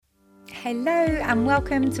Hello and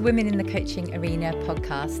welcome to Women in the Coaching Arena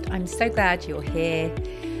podcast. I'm so glad you're here.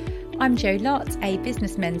 I'm Jo Lott, a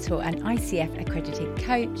business mentor and ICF accredited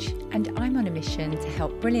coach, and I'm on a mission to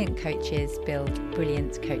help brilliant coaches build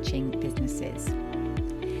brilliant coaching businesses.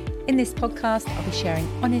 In this podcast, I'll be sharing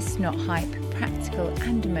honest, not hype, practical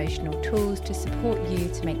and emotional tools to support you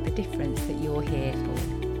to make the difference that you're here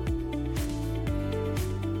for.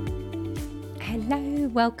 Hello,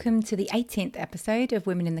 welcome to the 18th episode of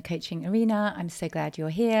Women in the Coaching Arena. I'm so glad you're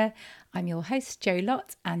here. I'm your host, Jo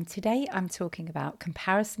Lott, and today I'm talking about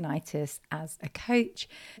comparisonitis as a coach.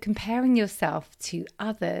 Comparing yourself to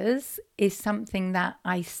others is something that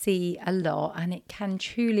I see a lot, and it can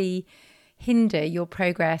truly hinder your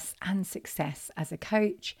progress and success as a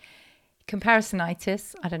coach.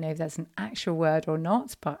 Comparisonitis, I don't know if that's an actual word or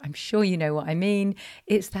not, but I'm sure you know what I mean.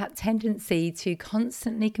 It's that tendency to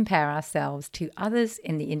constantly compare ourselves to others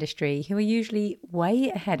in the industry who are usually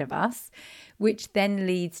way ahead of us, which then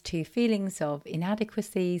leads to feelings of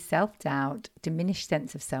inadequacy, self-doubt, diminished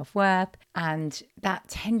sense of self-worth, and that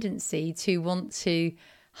tendency to want to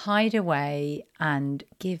hide away and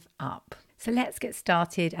give up. So let's get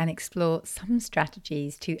started and explore some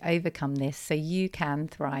strategies to overcome this so you can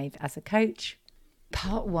thrive as a coach.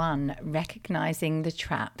 Part 1, recognizing the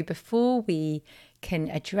trap. Before we can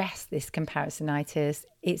address this comparisonitis,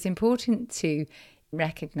 it's important to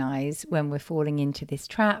recognize when we're falling into this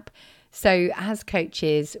trap. So as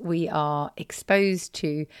coaches, we are exposed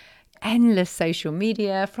to endless social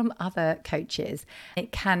media from other coaches.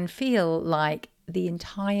 It can feel like the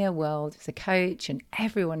entire world is a coach and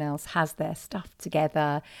everyone else has their stuff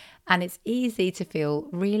together, and it's easy to feel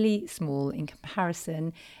really small in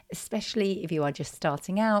comparison, especially if you are just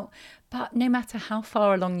starting out. But no matter how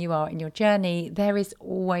far along you are in your journey, there is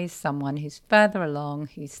always someone who's further along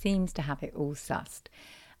who seems to have it all sussed.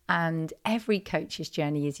 And every coach's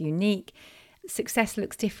journey is unique. Success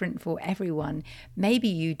looks different for everyone. Maybe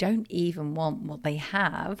you don't even want what they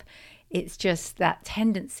have. It's just that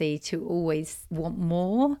tendency to always want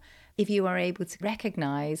more. If you are able to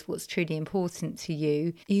recognize what's truly important to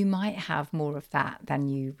you, you might have more of that than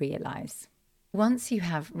you realize. Once you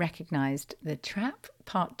have recognized the trap,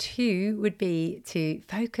 part 2 would be to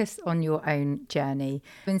focus on your own journey.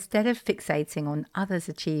 Instead of fixating on others'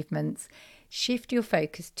 achievements, shift your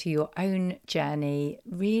focus to your own journey,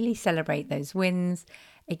 really celebrate those wins,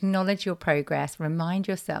 acknowledge your progress, remind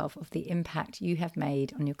yourself of the impact you have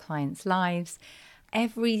made on your clients' lives.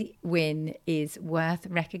 Every win is worth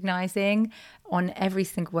recognizing. On every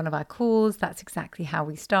single one of our calls, that's exactly how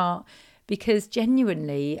we start, because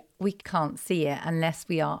genuinely we can't see it unless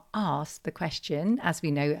we are asked the question. As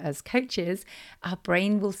we know as coaches, our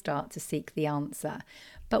brain will start to seek the answer.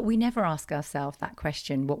 But we never ask ourselves that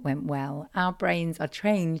question, what went well? Our brains are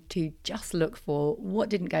trained to just look for what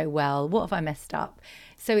didn't go well, what have I messed up?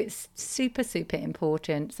 So it's super, super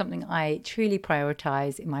important, something I truly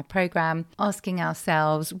prioritize in my program, asking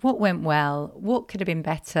ourselves what went well, what could have been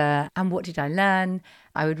better, and what did I learn?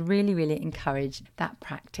 I would really, really encourage that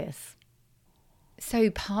practice.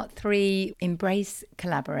 So part 3, embrace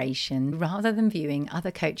collaboration. Rather than viewing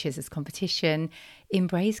other coaches as competition,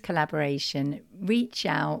 embrace collaboration, reach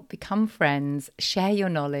out, become friends, share your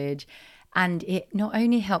knowledge. And it not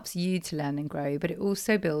only helps you to learn and grow, but it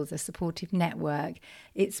also builds a supportive network.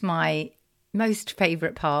 It's my most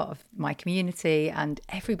favorite part of my community, and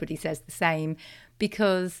everybody says the same,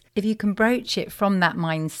 because if you can broach it from that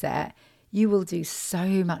mindset, you will do so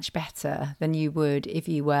much better than you would if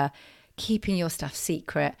you were keeping your stuff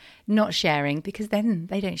secret, not sharing, because then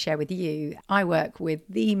they don't share with you. I work with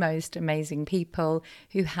the most amazing people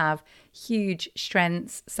who have huge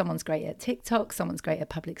strengths. Someone's great at TikTok, someone's great at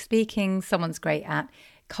public speaking, someone's great at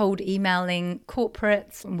cold emailing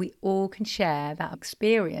corporates, and we all can share that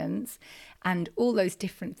experience and all those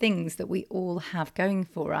different things that we all have going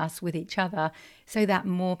for us with each other, so that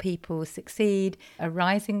more people succeed. A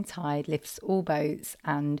rising tide lifts all boats,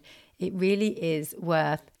 and it really is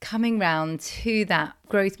worth coming round to that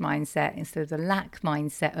growth mindset instead of the lack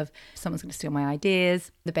mindset of someone's going to steal my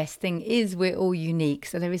ideas. The best thing is we're all unique,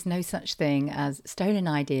 so there is no such thing as stolen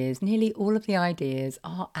ideas. Nearly all of the ideas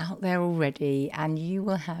are out there already, and you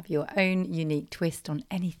will have your own unique twist on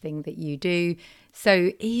anything that you do.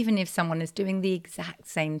 So even if someone is doing the exact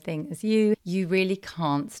same thing as you, you really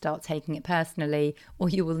can't start taking it personally, or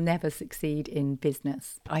you will never succeed in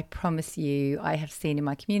business. I promise you, I have seen in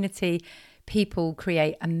my community, people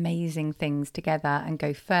create amazing things together and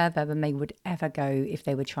go further than they would ever go if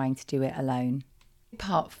they were trying to do it alone.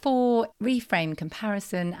 Part 4, reframe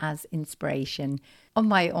comparison as inspiration. On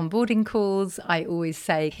my onboarding calls, I always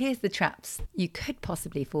say, here's the traps you could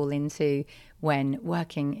possibly fall into when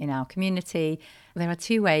working in our community. There are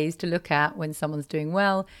two ways to look at when someone's doing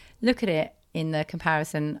well. Look at it in the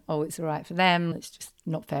comparison, oh, it's all right for them, it's just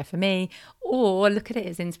not fair for me. Or look at it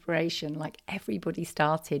as inspiration, like everybody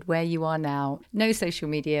started where you are now. No social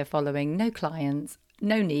media following, no clients,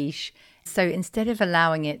 no niche. So instead of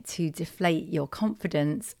allowing it to deflate your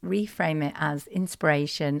confidence, reframe it as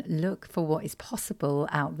inspiration, look for what is possible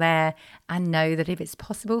out there and know that if it's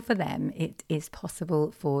possible for them, it is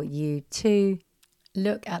possible for you too.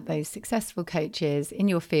 Look at those successful coaches in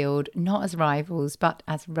your field, not as rivals, but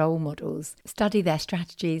as role models. Study their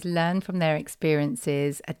strategies, learn from their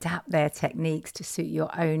experiences, adapt their techniques to suit your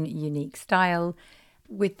own unique style.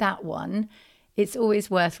 With that one, it's always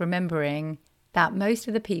worth remembering that most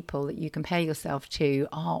of the people that you compare yourself to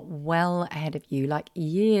are well ahead of you, like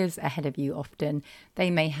years ahead of you often. They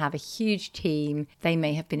may have a huge team, they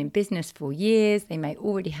may have been in business for years, they may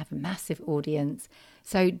already have a massive audience.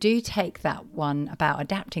 So do take that one about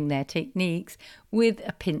adapting their techniques with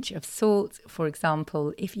a pinch of salt. For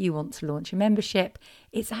example, if you want to launch a membership,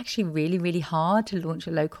 it's actually really, really hard to launch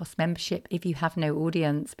a low-cost membership if you have no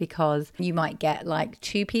audience, because you might get like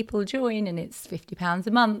 2 people join and it's £50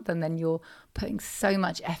 a month, and then you're putting so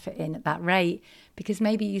much effort in at that rate because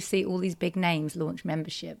maybe you see all these big names launch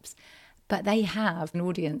memberships, but they have an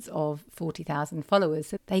audience of 40,000 followers.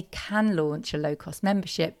 So they can launch a low-cost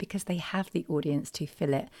membership because they have the audience to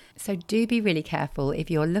fill it. So do be really careful if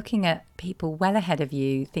you're looking at people well ahead of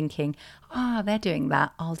you thinking, they're doing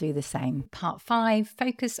that, I'll do the same. Part 5,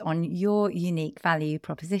 focus on your unique value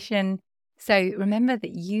proposition. So remember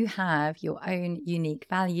that you have your own unique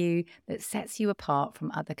value that sets you apart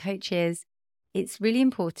from other coaches. It's really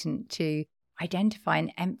important to identify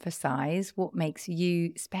and emphasize what makes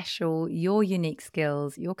you special, your unique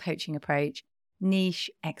skills, your coaching approach,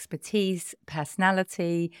 niche, expertise,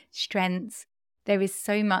 personality, strengths. There is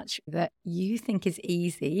so much that you think is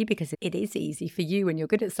easy, because it is easy for you when you're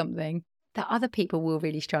good at something, that other people will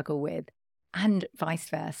really struggle with, and vice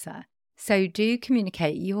versa. So do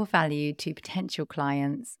communicate your value to potential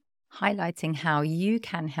clients, highlighting how you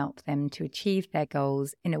can help them to achieve their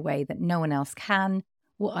goals in a way that no one else can.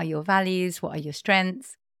 What are your values? What are your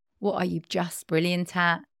strengths? What are you just brilliant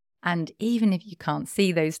at? And even if you can't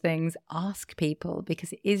see those things, ask people,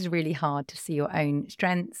 because it is really hard to see your own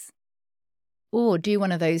strengths. Or do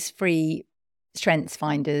one of those free strengths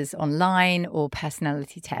finders online or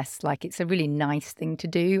personality tests. Like, it's a really nice thing to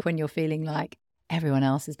do when you're feeling like everyone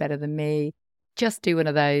else is better than me. Just do one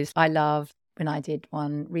of those. I love when I did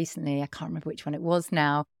one recently. I can't remember which one it was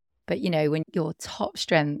now. But, you know, when your top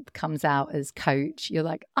strength comes out as coach, you're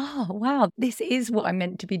like, oh, wow, this is what I'm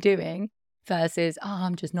meant to be doing, versus,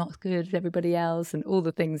 I'm just not as good as everybody else, and all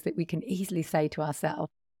the things that we can easily say to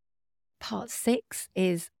ourselves. Part 6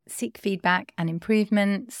 is seek feedback and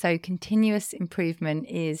improvement. So continuous improvement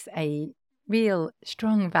is a real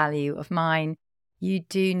strong value of mine. You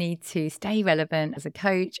do need to stay relevant as a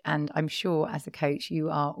coach. And I'm sure as a coach,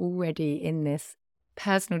 you are already in this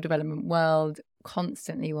personal development world,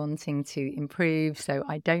 constantly wanting to improve. So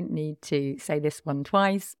I don't need to say this one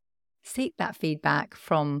twice. Seek that feedback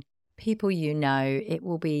from people you know. It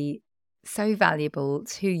will be so valuable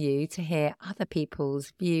to you to hear other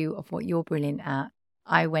people's view of what you're brilliant at.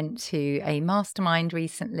 I went to a mastermind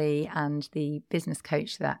recently, and the business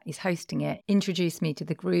coach that is hosting it introduced me to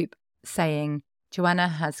the group, saying, Joanna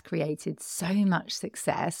has created so much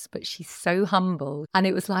success, but she's so humble. And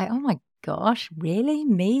it was like, oh my gosh, really?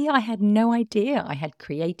 Me? I had no idea I had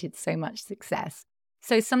created so much success.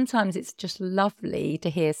 So sometimes it's just lovely to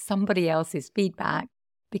hear somebody else's feedback,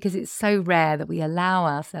 because it's so rare that we allow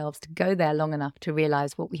ourselves to go there long enough to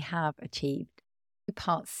realize what we have achieved.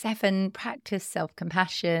 Part 7, practice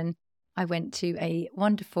self-compassion. I went to a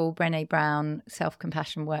wonderful Brené Brown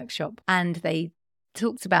self-compassion workshop, and they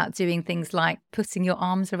talked about doing things like putting your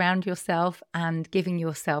arms around yourself and giving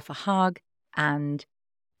yourself a hug, and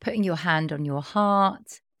putting your hand on your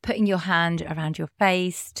heart, putting your hand around your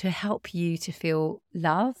face to help you to feel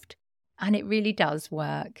loved. And it really does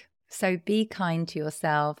work. So be kind to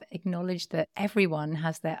yourself. Acknowledge that everyone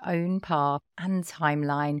has their own path and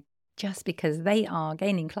timeline. Just because they are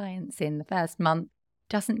gaining clients in the first month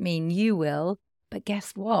doesn't mean you will. But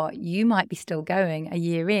guess what? You might be still going a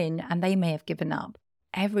year in, and they may have given up.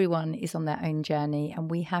 Everyone is on their own journey, and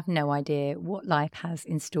we have no idea what life has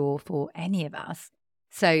in store for any of us.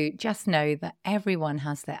 So just know that everyone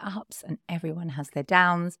has their ups and everyone has their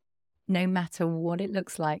downs, no matter what it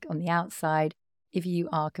looks like on the outside. If you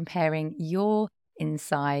are comparing your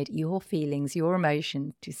inside, your feelings, your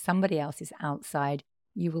emotions to somebody else's outside,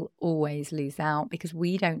 you will always lose out because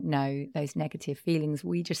we don't know those negative feelings.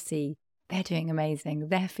 We just see they're doing amazing,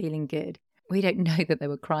 they're feeling good. We don't know that they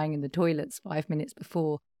were crying in the toilets 5 minutes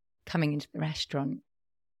before coming into the restaurant.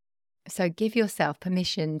 So give yourself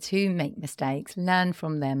permission to make mistakes, learn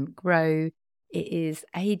from them, grow. It is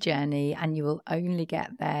a journey and you will only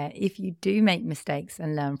get there if you do make mistakes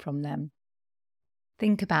and learn from them.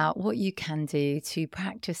 Think about what you can do to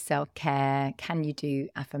practice self-care. Can you do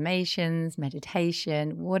affirmations,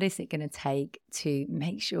 meditation? What is it going to take to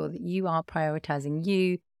make sure that you are prioritizing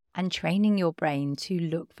you and training your brain to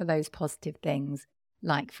look for those positive things?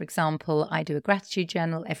 Like, for example, I do a gratitude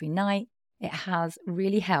journal every night. It has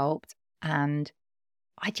really helped, and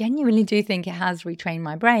I genuinely do think it has retrained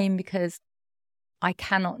my brain because I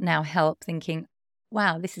cannot now help thinking,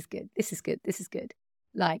 wow, this is good, this is good, this is good.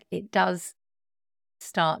 Like, it does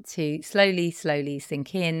start to slowly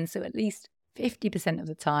sink in. So at least 50% of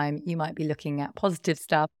the time, you might be looking at positive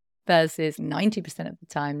stuff versus 90% of the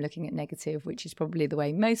time looking at negative, which is probably the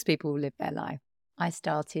way most people live their life. I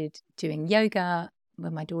started doing yoga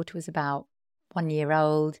when my daughter was about 1 year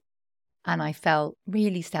old. And I felt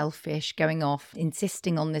really selfish going off,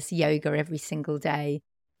 insisting on this yoga every single day.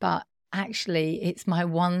 But actually, it's my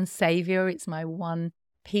one savior. It's my one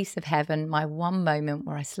piece of heaven, my one moment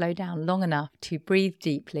where I slow down long enough to breathe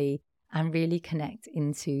deeply and really connect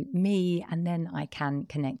into me. And then I can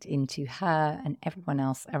connect into her and everyone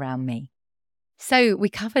else around me. So we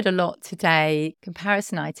covered a lot today.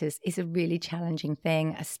 Comparisonitis is a really challenging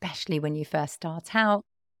thing, especially when you first start out.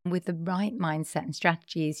 With the right mindset and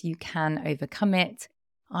strategies, you can overcome it.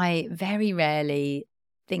 I very rarely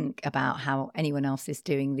think about how anyone else is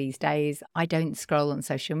doing these days. I don't scroll on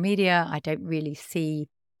social media. I don't really see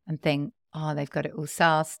and think, oh, they've got it all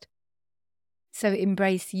sussed. So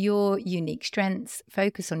embrace your unique strengths,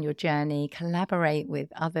 focus on your journey, collaborate with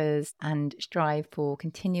others, and strive for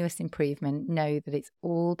continuous improvement. Know that it's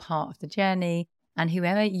all part of the journey, and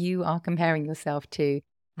whoever you are comparing yourself to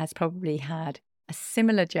has probably had a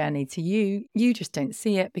similar journey to you. You just don't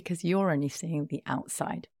see it because you're only seeing the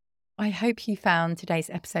outside. I hope you found today's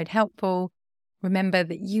episode helpful. Remember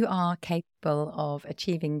that you are capable of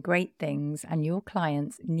achieving great things and your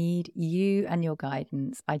clients need you and your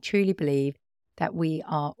guidance. I truly believe that we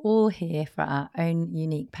are all here for our own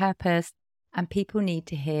unique purpose, and people need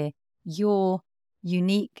to hear your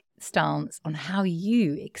unique stance on how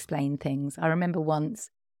you explain things. I remember once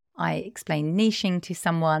I explained niching to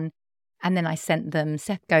someone, and then I sent them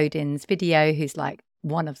Seth Godin's video, who's like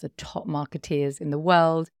one of the top marketeers in the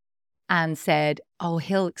world, and said, oh,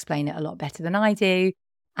 he'll explain it a lot better than I do.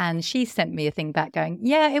 And she sent me a thing back going,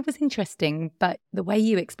 yeah, it was interesting, but the way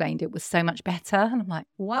you explained it was so much better. And I'm like,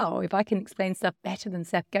 wow, if I can explain stuff better than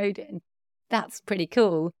Seth Godin, that's pretty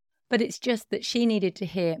cool. But it's just that she needed to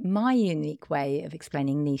hear my unique way of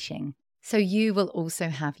explaining niching. So you will also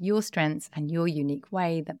have your strengths and your unique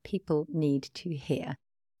way that people need to hear.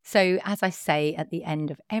 So as I say at the end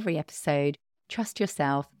of every episode, trust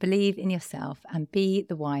yourself, believe in yourself, and be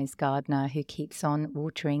the wise gardener who keeps on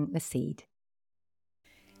watering the seed.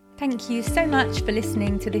 Thank you so much for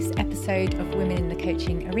listening to this episode of Women in the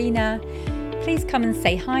Coaching Arena. Please come and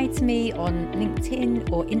say hi to me on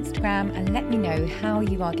LinkedIn or Instagram and let me know how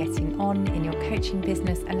you are getting on in your coaching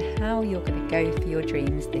business and how you're going to go for your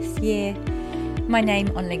dreams this year. My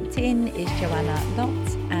name on LinkedIn is Joanna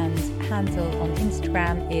Lott and handle on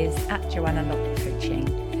Instagram is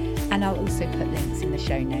 @JoannaLottCoaching. And I'll also put links in the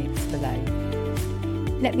show notes below.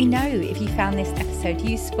 Let me know if you found this episode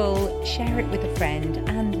useful, share it with a friend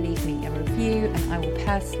and leave me a review and I will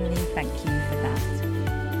personally thank you for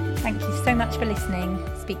that. Thank you so much for listening.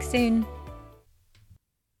 Speak soon.